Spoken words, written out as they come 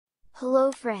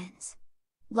Hello friends!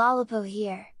 Lollipo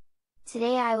here!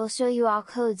 Today I will show you all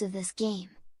codes of this game.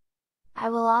 I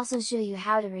will also show you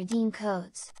how to redeem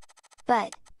codes.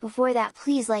 But, before that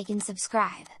please like and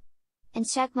subscribe! And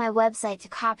check my website to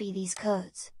copy these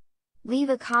codes. Leave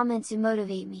a comment to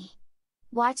motivate me.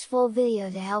 Watch full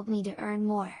video to help me to earn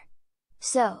more.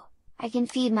 So, I can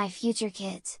feed my future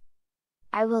kids.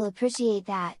 I will appreciate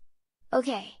that.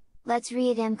 Okay, let's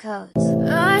redeem codes.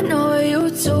 I know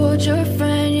you told your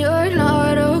friend you're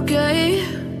not okay,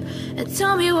 and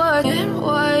tell me what and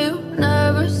why you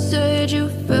never said you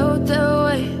felt that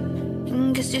way.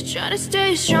 And guess you're trying to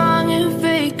stay strong and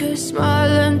fake a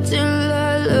smile until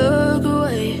I look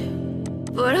away.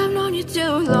 But I've known you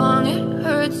too long, it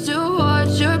hurts to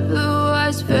watch your blue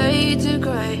eyes fade to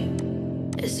gray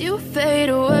as you fade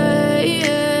away,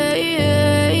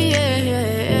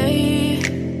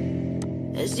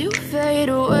 as you fade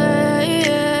away.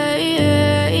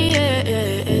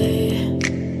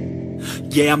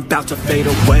 Yeah, I'm about to fade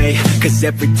away, cause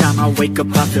every time I wake up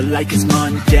I feel like it's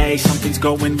Monday. Something's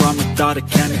going wrong with all the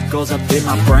chemicals up in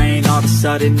my brain. All of a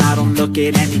sudden I don't look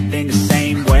at anything the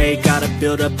same way. Got a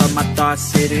buildup of my thoughts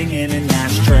sitting in an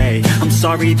ashtray. I'm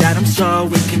sorry that I'm so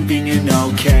inconvenient,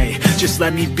 okay. Just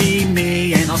let me be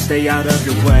me and I'll stay out of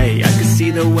your way. I can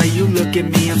see the way you look at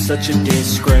me, I'm such a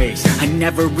disgrace. I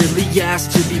never really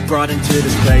asked to be brought into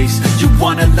this place. You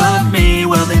wanna love me?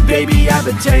 Well then baby I have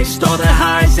a taste. All the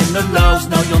highs and the lows,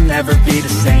 no you'll never be the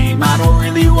same. I don't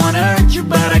really wanna hurt you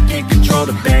but I can't control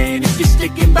the pain. If you're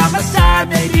sticking by my side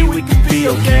maybe we could be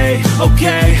okay.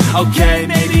 Okay,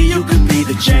 maybe you could be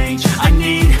the change I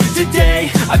need today.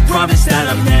 I promise that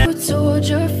I'm never. You told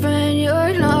your friend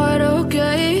you're not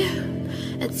okay,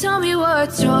 and tell me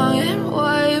what's wrong and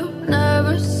why you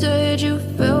never said you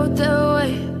felt that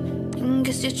way. And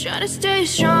guess you're trying to stay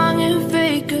strong and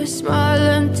fake a smile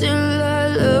until I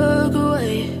look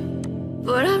away.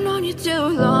 But I've known you too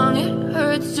long, it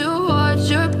hurts to watch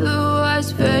your blue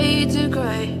eyes fade to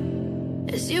gray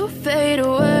as you fade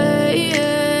away,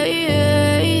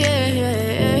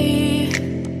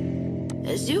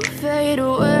 as you fade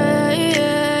away.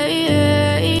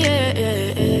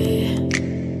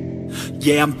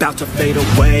 Yeah, I'm about to fade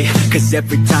away, cause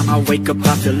every time I wake up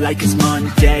I feel like it's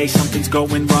Monday. Something's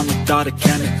going wrong with all the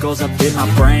chemicals up in my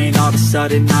brain. All of a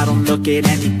sudden I don't look at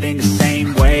anything the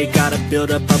same way. Got a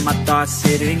buildup of my thoughts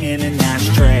sitting in an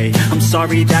ashtray. I'm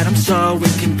sorry that I'm so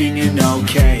inconvenient,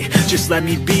 okay. Just let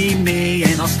me be me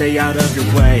and I'll stay out of your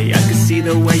way. I can see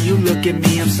the way you look at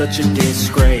me, I'm such a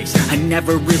disgrace. I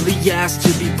never really asked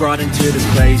to be brought into this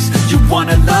place. You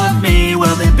wanna love me?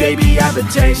 Well then baby I have a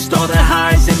taste. All the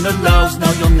highs and the lows, no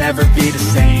you'll never be the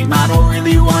same. I don't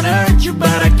really wanna hurt you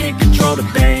but I can't control the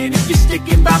pain. If you're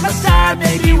sticking by my side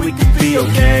maybe we could be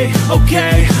okay.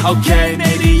 Okay,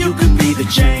 maybe you could be the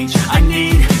change I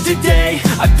need today.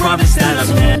 I promise that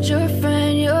I'm never. Your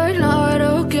friend you're not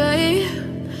okay,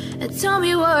 and tell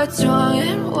me what's wrong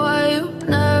and why you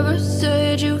never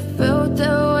said you felt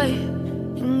that way.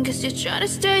 And guess you're trying to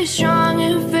stay strong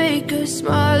and fake a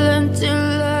smile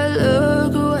until I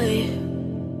look away.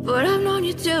 But I've known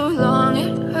you too long,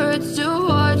 it hurts to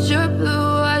watch your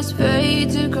blue eyes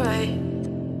fade to gray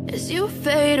as you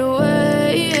fade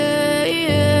away,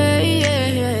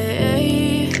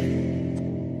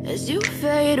 as you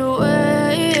fade away.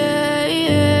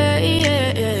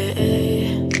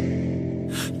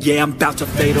 Yeah, I'm about to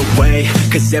fade away,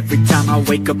 cause every time I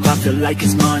wake up I feel like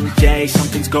it's Monday.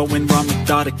 Something's going wrong with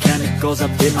all the chemicals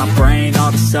up in my brain. All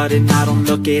of a sudden I don't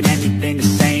look at anything the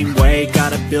same way.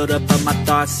 Got a buildup of my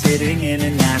thoughts sitting in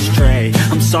an ashtray.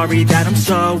 I'm sorry that I'm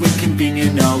so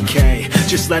inconvenient, okay.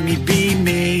 Just let me be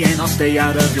me and I'll stay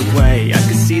out of your way. I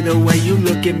can see the way you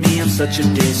look at me, I'm such a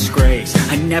disgrace.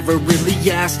 I never really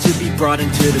asked to be brought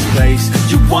into this place.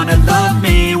 You wanna love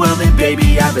me? Well then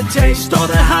baby I have a taste. All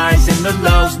the highs and the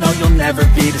lows, no you'll never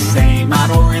be the same. I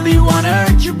don't really wanna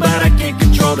hurt you but I can't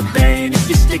control the pain. If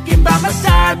you're sticking by my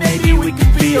side maybe we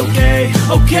could be okay.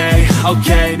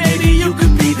 Okay, maybe you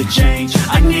could be the change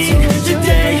I need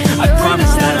today. I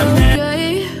promise that I'm never.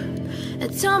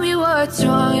 And tell me what's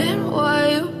wrong and why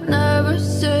you never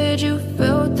said you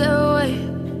felt that way.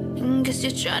 And guess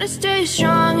you're trying to stay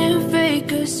strong and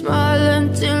fake a smile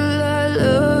until I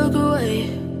look away.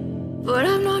 But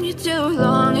I've known you too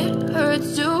long, it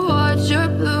hurts to watch your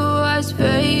blue eyes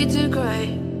fade to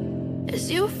gray as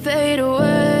you fade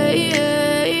away,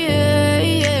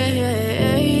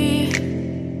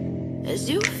 as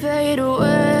you fade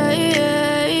away.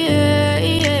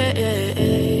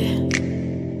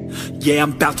 Yeah,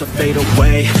 I'm about to fade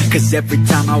away, cause every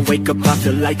time I wake up I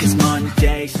feel like it's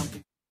Monday.